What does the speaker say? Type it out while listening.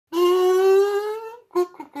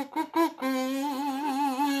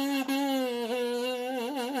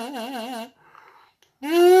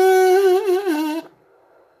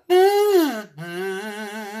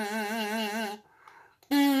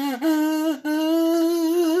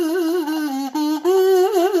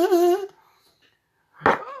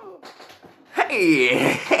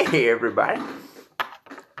Hey everybody.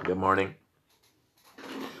 Good morning.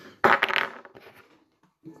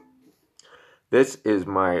 This is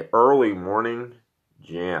my early morning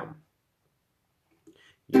jam.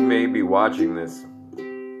 You may be watching this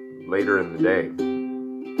later in the day,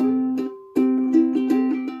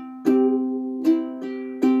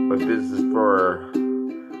 but this is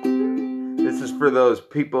for those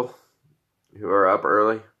people who are up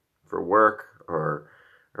early for work or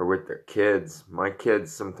with their kids. My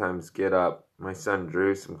kids sometimes get up. My son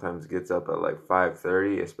Drew sometimes gets up at like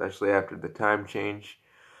 5:30, especially after the time change.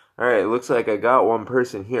 Alright, it looks like I got one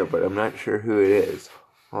person here, but I'm not sure who it is.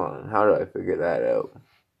 Hold on, how do I figure that out?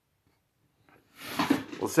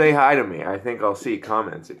 Well, say hi to me. I think I'll see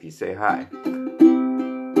comments if you say hi.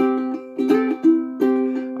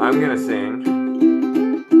 I'm gonna sing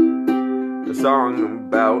a song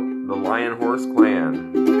about the Lion Horse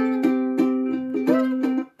Clan.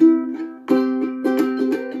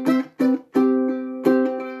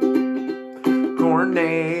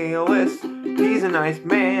 Cornelis, he's a nice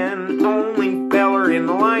man, only feller in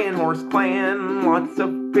the Lion Horse Clan. Lots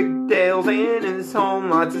of pigtails in his home,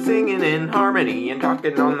 lots of singing in harmony and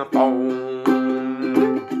talking on the phone.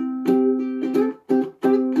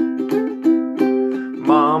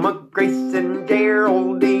 Mama Grace and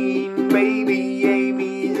Geraldine, baby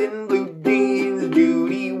Amy's in blue jeans,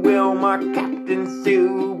 Judy, Wilma, Captain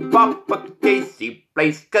Sue, Papa Casey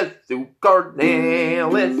plays kazoo.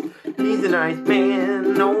 Cornelis, he's a nice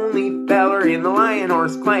man, only feller in the Lion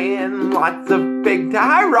Horse Clan. Lots of big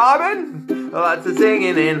hi Robin, lots of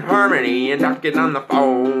singing in harmony and talking on the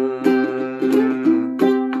phone.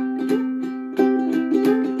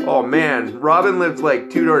 Oh man, Robin lives like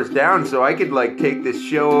 2 doors down, so I could like take this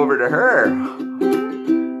show over to her.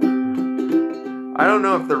 I don't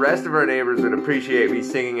know if the rest of our neighbors would appreciate me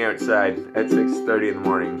singing outside at 6:30 in the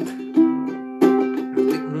morning.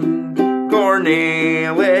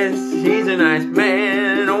 Cornelis, he's a nice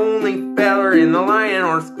man, only feller in the Lion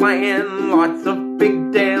Horse Clan. Lots of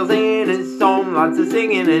pigtails in his home, lots of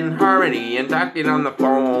singing in harmony and talking on the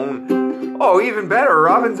phone. Oh, even better,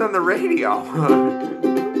 Robin's on the radio.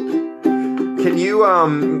 Can you,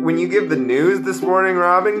 when you give the news this morning,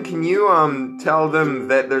 Robin, can you, tell them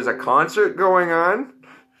that there's a concert going on?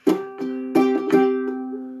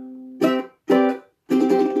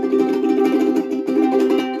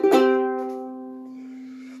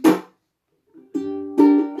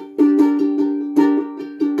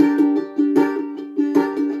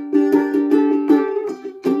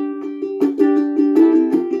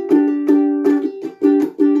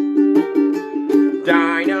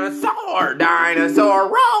 Dinosaur, dinosaur,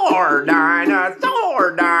 roar,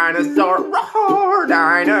 dinosaur, dinosaur, roar,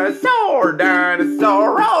 dinosaur,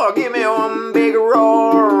 dinosaur, roar, give me one big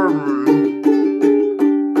roar.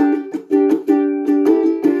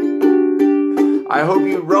 I hope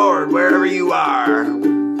you roared wherever you are.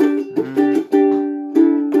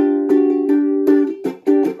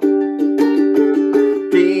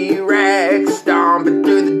 T-Rex stomping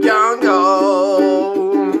through the jungle.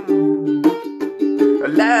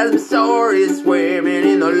 Lazarus swimming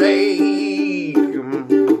in the lake.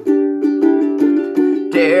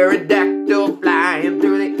 Pterodactyl flying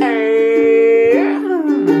through the air.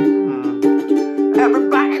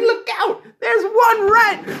 Everybody look out! There's one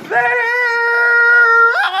right there!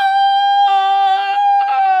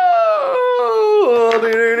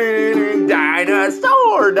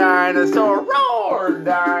 Dinosaur, dinosaur, roar!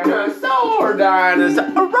 Dinosaur,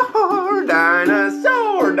 dinosaur, roar!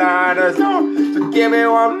 Dinosaur, dinosaur! So give me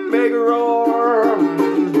one big roar.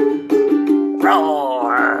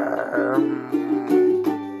 Roar.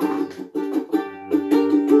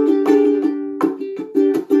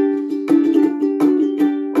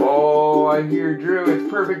 Oh, I hear Drew. It's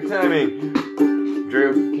perfect timing.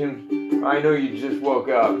 Drew, I know you just woke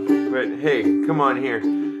up, but hey, come on here.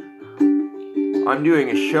 I'm doing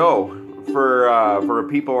a show for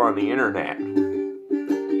people on the internet.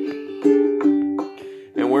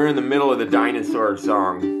 And we're in the middle of the dinosaur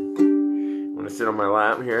song. I'm gonna sit on my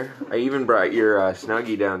lap here. I even brought your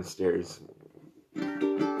Snuggie downstairs. Do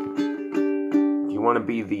you want to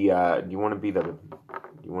be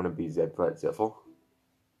Ziffel?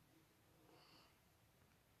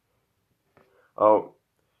 Oh,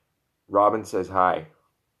 Robin says hi.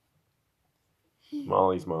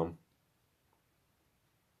 Molly's mom.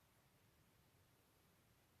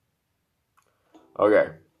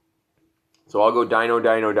 Okay. So I'll go dino,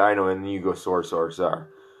 dino, dino, and then you go soar, soar, soar.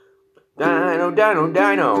 Dino, dino,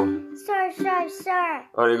 dino. Soar, soar, soar.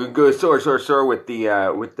 Oh, you can go soar, soar, soar with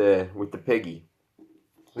the piggy.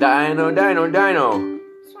 Dino, dino, dino.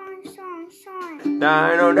 Soar, soar, soar.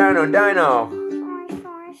 Dino, dino, dino. Soar,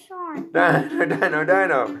 soar, Dino, dino,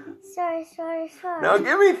 dino. Soar. Now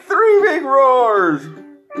give me 3 big roars.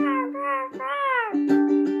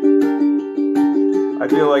 I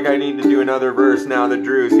feel like I need to do another verse now that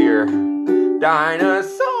Drew's here.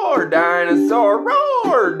 Dinosaur, dinosaur,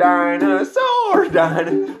 roar, dinosaur,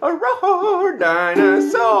 roar,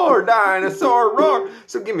 dinosaur, dinosaur, roar.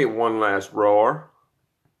 So give me one last roar.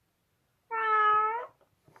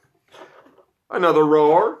 Another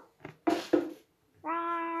roar.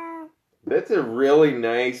 That's a really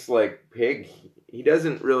nice, like, pig. He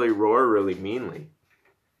doesn't really roar really meanly.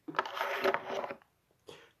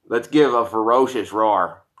 Let's give a ferocious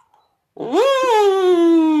roar.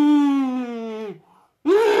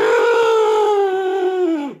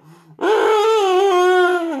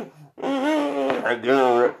 I do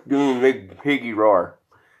a big piggy roar.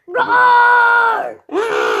 Roar!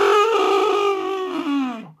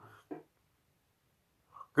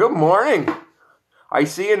 Good morning. I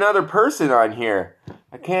see another person on here.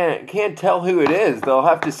 I can't tell who it is. They'll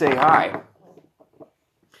have to say hi.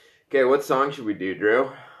 Okay, what song should we do, Drew?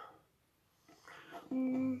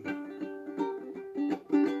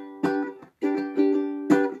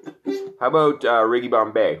 How about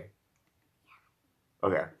Rigibombé?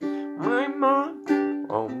 Okay. My mom,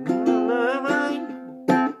 oh my mind.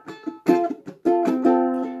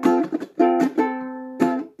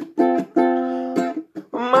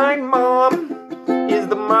 My mom is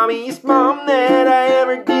the mommiest mom that I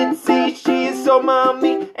ever did see. She is so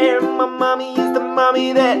mommy, and my mommy is the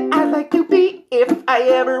mommy that I'd like to be if I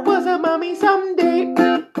ever was a mommy someday.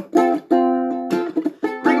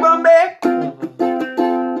 Rigibombé.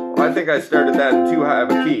 Well, I think I started that in too high of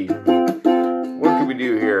a key. What can we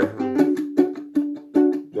do here?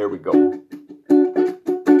 There we go.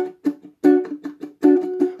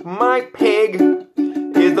 My pig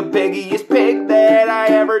is the piggiest pig that I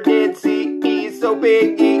ever did see. He's so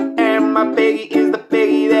piggy, and my piggy is the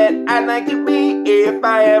piggy that I'd like to be if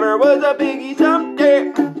I ever was a piggy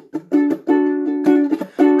someday.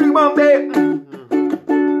 Rigibombé.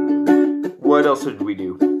 What else should we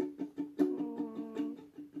do?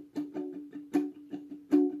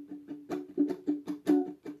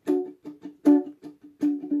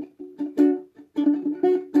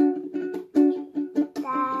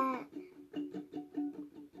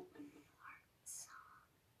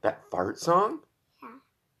 That fart song? Yeah.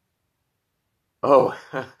 Oh,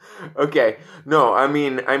 okay. No, I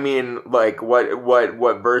mean, like,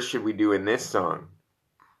 what verse should we do in this song?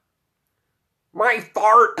 My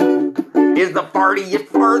fart is the fartiest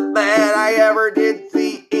fart that I ever did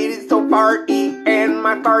see. It is so farty, and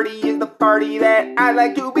my farty is the farty that I'd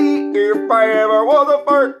like to be if I ever was a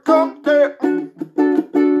fart someday.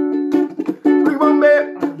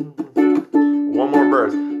 Rigibombé. One more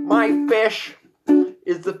verse. My fish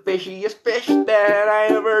is the fishiest fish that I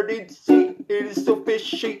ever did see. It is so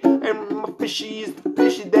fishy, and my fishy is the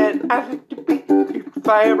fishy that I'd like to be if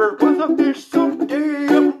I ever was a fish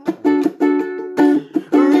someday.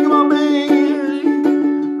 Rigibombé,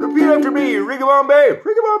 repeat after me. Rigibombé,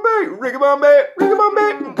 Rigibombé, Rigibombé, Rigibombé,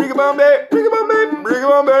 Rigibombé, Rigibombé,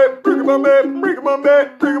 Rigibombé, Rigibombé, Rigibombé,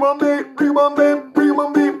 Rigibombé, Rigibombé,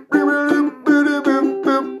 Rigibombé,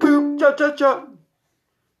 Rigibombé, cha cha cha.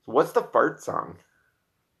 What's the fart song?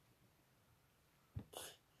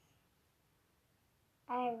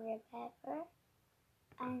 I remember,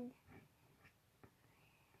 and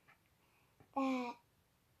that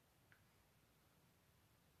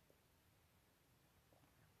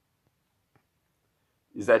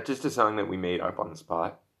Is that just a song that we made up on the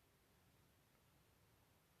spot?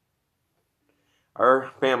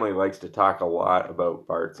 Our family likes to talk a lot about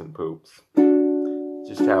farts and poops. It's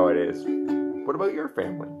just how it is. What about your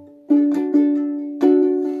family?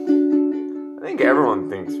 I think everyone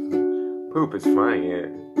thinks poop is funny.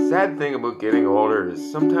 The sad thing about getting older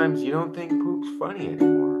is sometimes you don't think poop's funny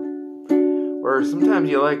anymore. Or sometimes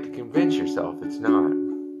you like to convince yourself it's not.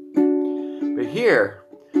 But here,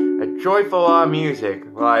 at Joyful Law Music,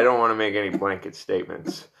 well, I don't want to make any blanket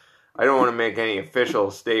statements. I don't want to make any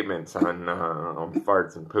official statements on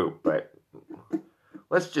farts and poop, but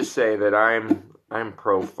let's just say that I'm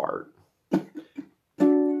pro fart.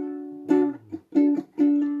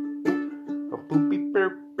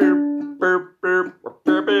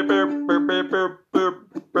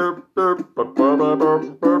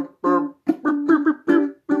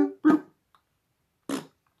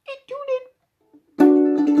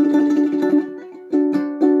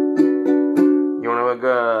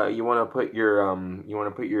 You want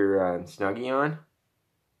to put your Snuggie on?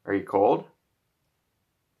 Are you cold?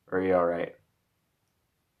 Or are you all right?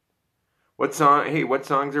 What song? Hey, what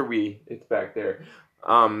songs are we? It's back there.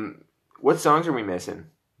 What songs are we missing?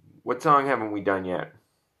 What song haven't we done yet?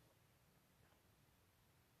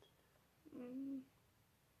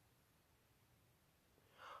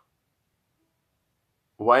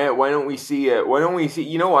 Why don't we see it? Why don't we see?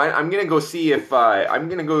 You know what? I'm gonna go see if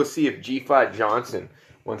G Flat Johnson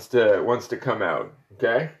wants to come out.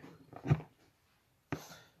 Okay.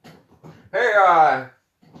 Hey,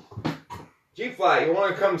 G Flat, you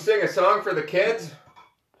want to come sing a song for the kids?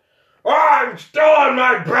 Oh, I'm still in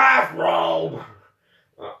my bathrobe.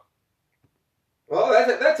 Well,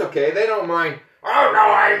 that's okay. They don't mind. Oh no,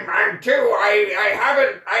 I'm too. I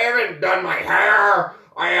haven't done my hair.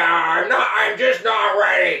 I'm just not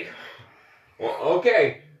ready. Well,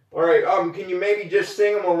 okay. All right. Can you maybe just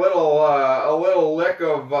sing them a little lick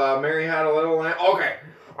of Mary Had a Little Lamb? Okay.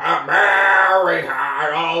 Mary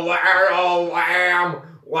had a little lamb,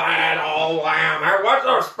 little lamb. Hey, what's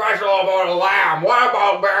so special about a lamb? What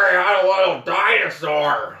about Mary Had a Little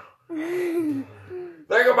Dinosaur?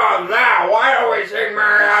 Think about that. Why don't we sing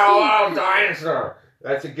Mary Had a Little Dinosaur?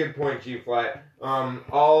 That's a good point, G Flat.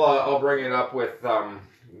 I'll bring it up with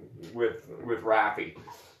Raffy.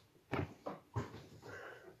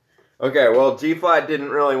 Okay, well, G Flat didn't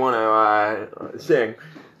really want to sing.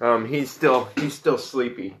 He's still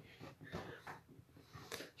sleepy.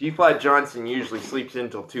 G Flat Johnson usually sleeps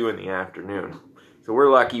until 2 in the afternoon, so we're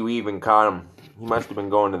lucky we even caught him. He must have been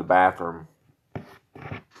going to the bathroom.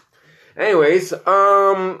 Anyways,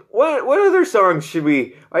 what other songs should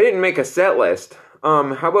we? I didn't make a set list.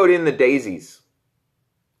 How about In the Daisies?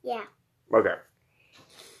 Yeah. Okay.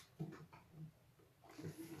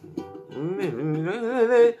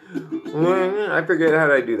 I forget how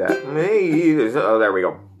to do that. Oh, there we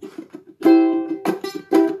go.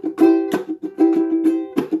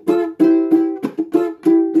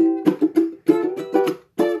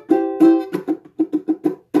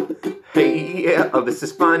 Hey, yeah, oh, this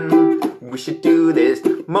is fun. We should do this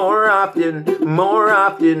more often, more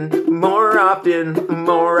often, more often,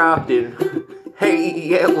 more often. Hey,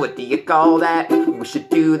 yeah, what do you call that? We should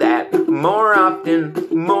do that more often,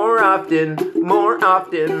 more often, more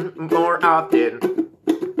often, more often.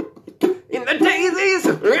 In the daisies,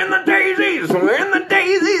 in the daisies, in the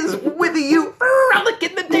daisies, with you, frolic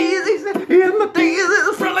in the daisies, in the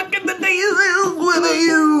daisies, frolic in the daisies, with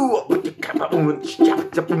you.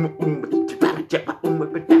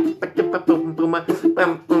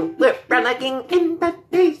 Frolicking in the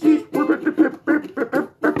daisies.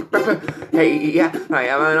 Hey, yeah, I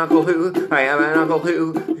have an uncle who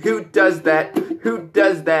does that, who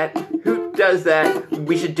does that, who does that,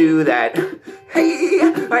 we should do that. Hey,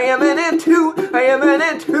 I have an aunt who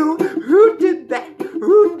did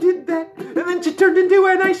that, and then she turned into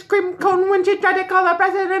an ice cream cone when she tried to call the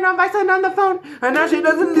president of Iceland on the phone, and now she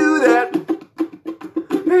doesn't do that.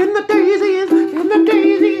 In the daisies, in the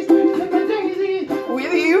daisies, in the daisies,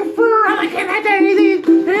 with you frolic in the daisies,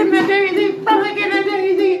 in the daisies, frolic in the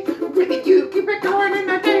daisies, with you keep it going in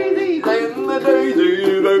the daisies, in the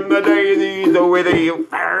daisies, in the daisies, with you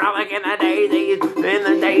frolic in the daisies, in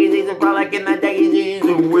the daisies, and frolic in the daisies,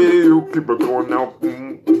 with you keep it going now.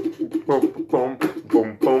 Boom, boom, boom, boom,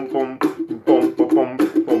 boom, boom, boom, boom, boom, boom, boom,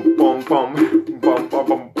 boom, boom,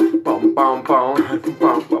 boom, boom, boom, boom.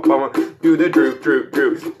 Do the droop, droop,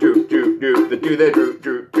 droop, droop, droop, droop. Do the droop,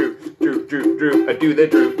 droop, droop, droop, droop, droop. I do the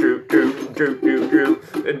droop, droop, droop, droop, droop,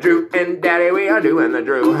 droop. Droop and Daddy, we are doing the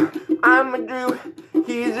droop. I'm a Drew,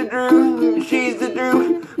 he's a Drew, she's a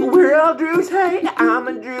Drew. We're all Drews, hey, I'm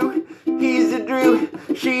a Drew, he's a Drew,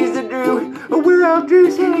 she's a Drew. We're all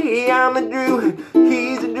Drews, hey, I'm a Drew,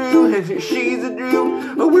 he's a Drew, she's a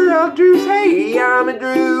Drew. We're all Drews, hey, I'm a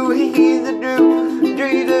Drew, he's a Drew,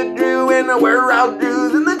 she's a Drew, and we're all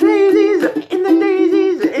Drews in the daisies, in the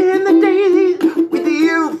daisies, in the daisies. With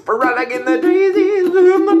you, frolic in the daisies,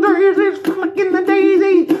 in the daisies, frolic in the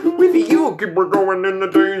daisies. With you, keep on going in the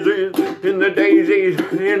daisies, in the daisies,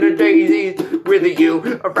 in the daisies. With you,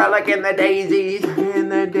 frolic in the daisies, in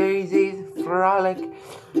the daisies, frolic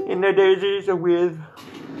in the daisies with.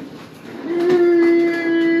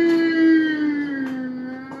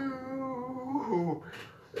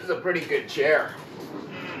 This is a pretty good chair.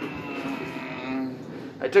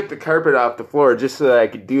 I took the carpet off the floor just so that I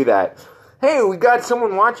could do that. Hey, we got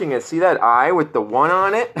someone watching us. See that eye with the 1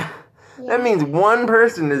 on it? Yeah. That means one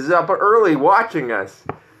person is up early watching us.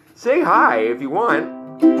 Say hi if you want.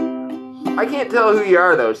 I can't tell who you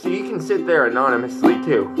are though, so you can sit there anonymously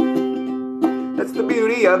too. That's the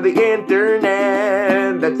beauty of the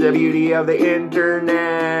internet. That's the beauty of the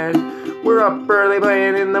internet. We're up early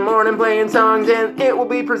playing in the morning, playing songs, and it will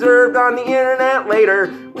be preserved on the internet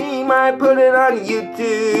later. We we might put it on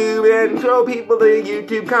YouTube and show people the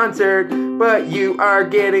YouTube concert, but you are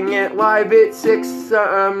getting it live at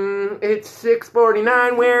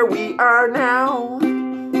 6:49 where we are now.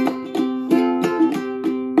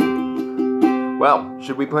 Well,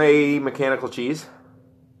 should we play Mechanical Cheese?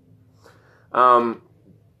 You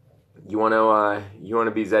wanna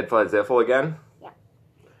be Ziffel at Ziffel again? Yeah.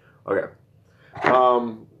 Okay.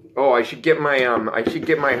 Oh, I should get my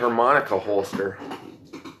harmonica holster.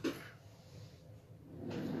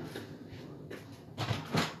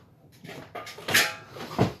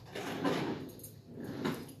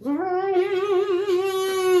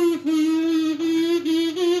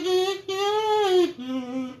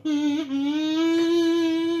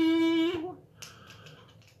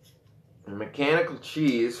 Mechanical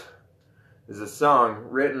Cheese is a song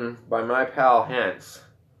written by my pal Hence,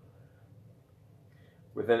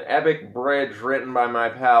 with an epic bridge written by my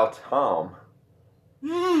pal Tom.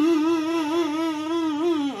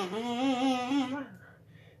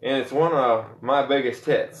 And it's one of my biggest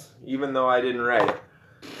hits, even though I didn't write it.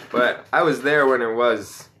 But I was there when it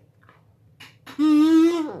was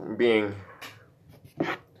being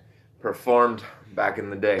performed back in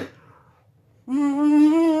the day.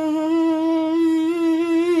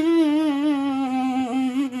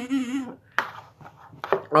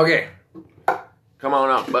 Okay, come on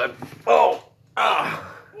up, bud. Oh, Yeah,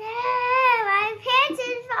 my pants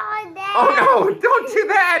is falling down. Oh no, don't do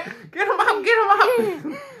that! Get him up, get him up!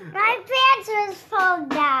 My pants was falling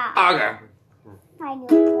down. Okay. I knew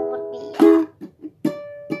it would be up.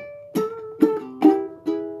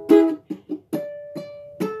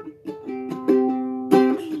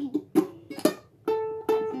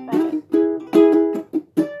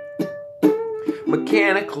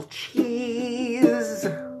 Mechanical cheese.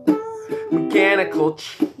 Mechanical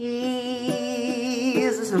cheese.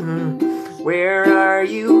 Where are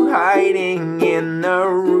you hiding in the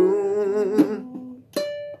room?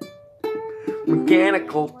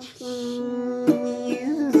 Mechanical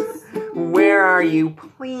cheese. Where are you,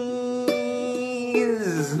 please?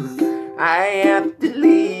 I have to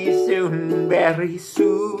leave soon, very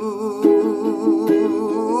soon.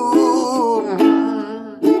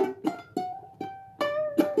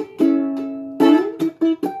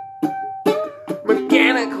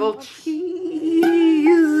 Mechanical cheese,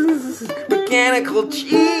 mechanical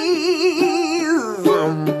cheese.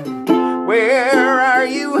 Where are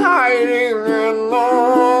you hiding alone?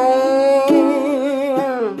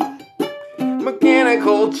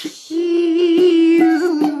 Mechanical cheese,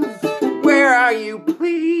 where are you,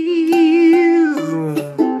 please?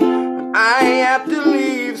 I have to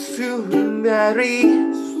leave soon, very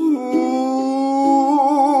soon.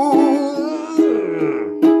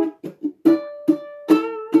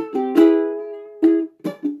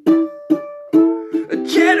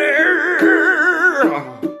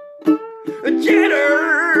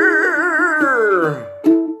 Cheddar,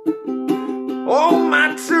 oh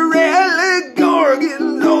mozzarella,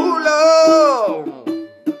 gorgonzola,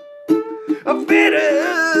 a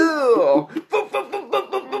fiddle,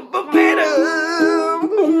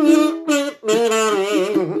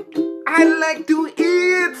 I like to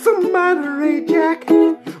eat some Monterey Jack.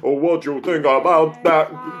 Oh, what you think about that?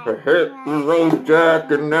 Hit the road,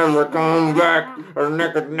 Jack, and never come back. A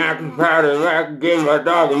neck and neck and patty back, give a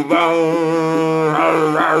dog a bone.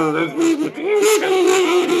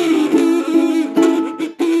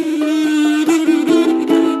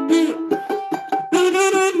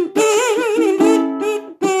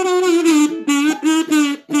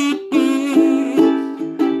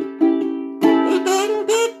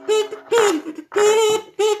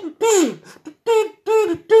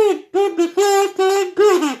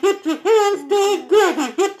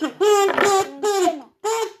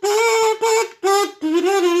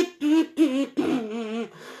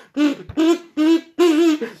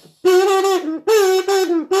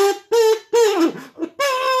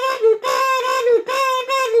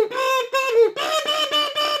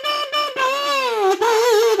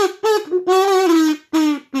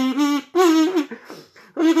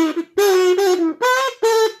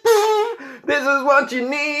 What you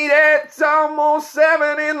need, it's almost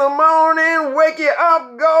 7 in the morning. Wake you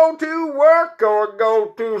up, go to work or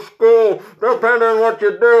go to school, depending what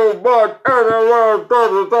you do. But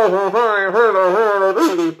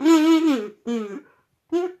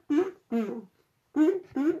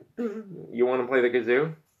you want to play the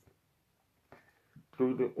kazoo?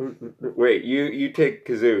 Wait, you take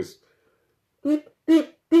kazoos.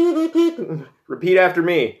 Repeat after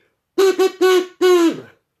me.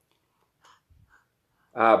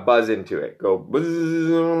 Buzz into it. Go buzz.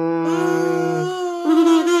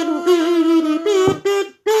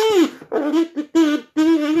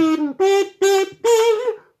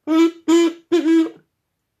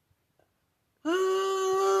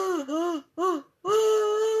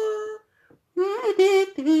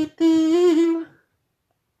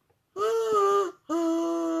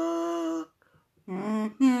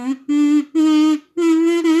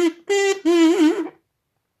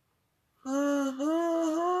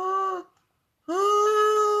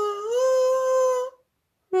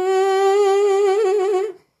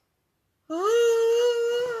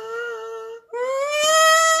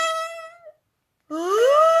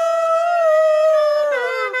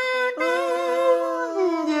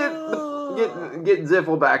 get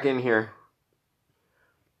Ziffel back in here.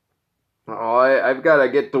 Oh, I've got to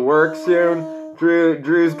get to work soon.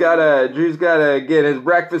 Drew's gotta get his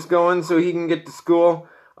breakfast going so he can get to school.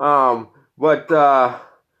 But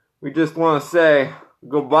we just want to say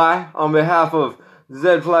goodbye on behalf of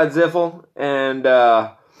Z Flat Ziffel and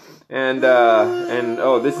oh,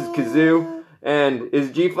 this is Kazoo. And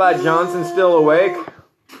is G Flat Johnson still awake?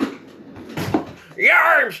 Yeah,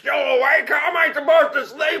 I'm still awake. How am I supposed to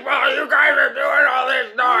sleep while you guys are doing all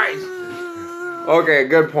this noise? Okay,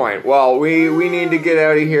 good point. Well, we need to get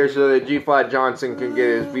out of here so that G Flat Johnson can get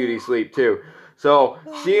his beauty sleep too. So,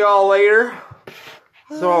 see y'all later.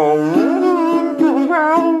 So,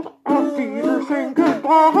 well, I'll see you saying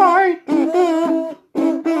goodbye.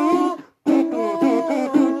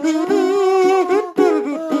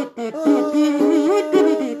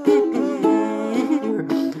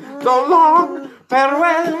 So long,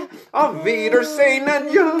 farewell, auf Wiedersehen,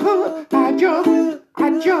 adieu, adieu,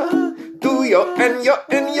 adieu, to you and you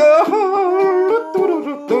and you.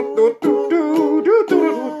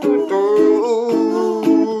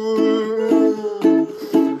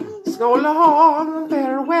 So long,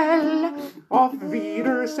 farewell, auf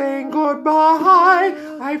Wiedersehen, goodbye.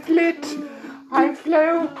 I flit, I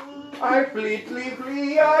flew, I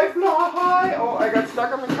flee, I fly. Oh, I got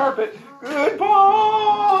stuck on the carpet. Goodbye.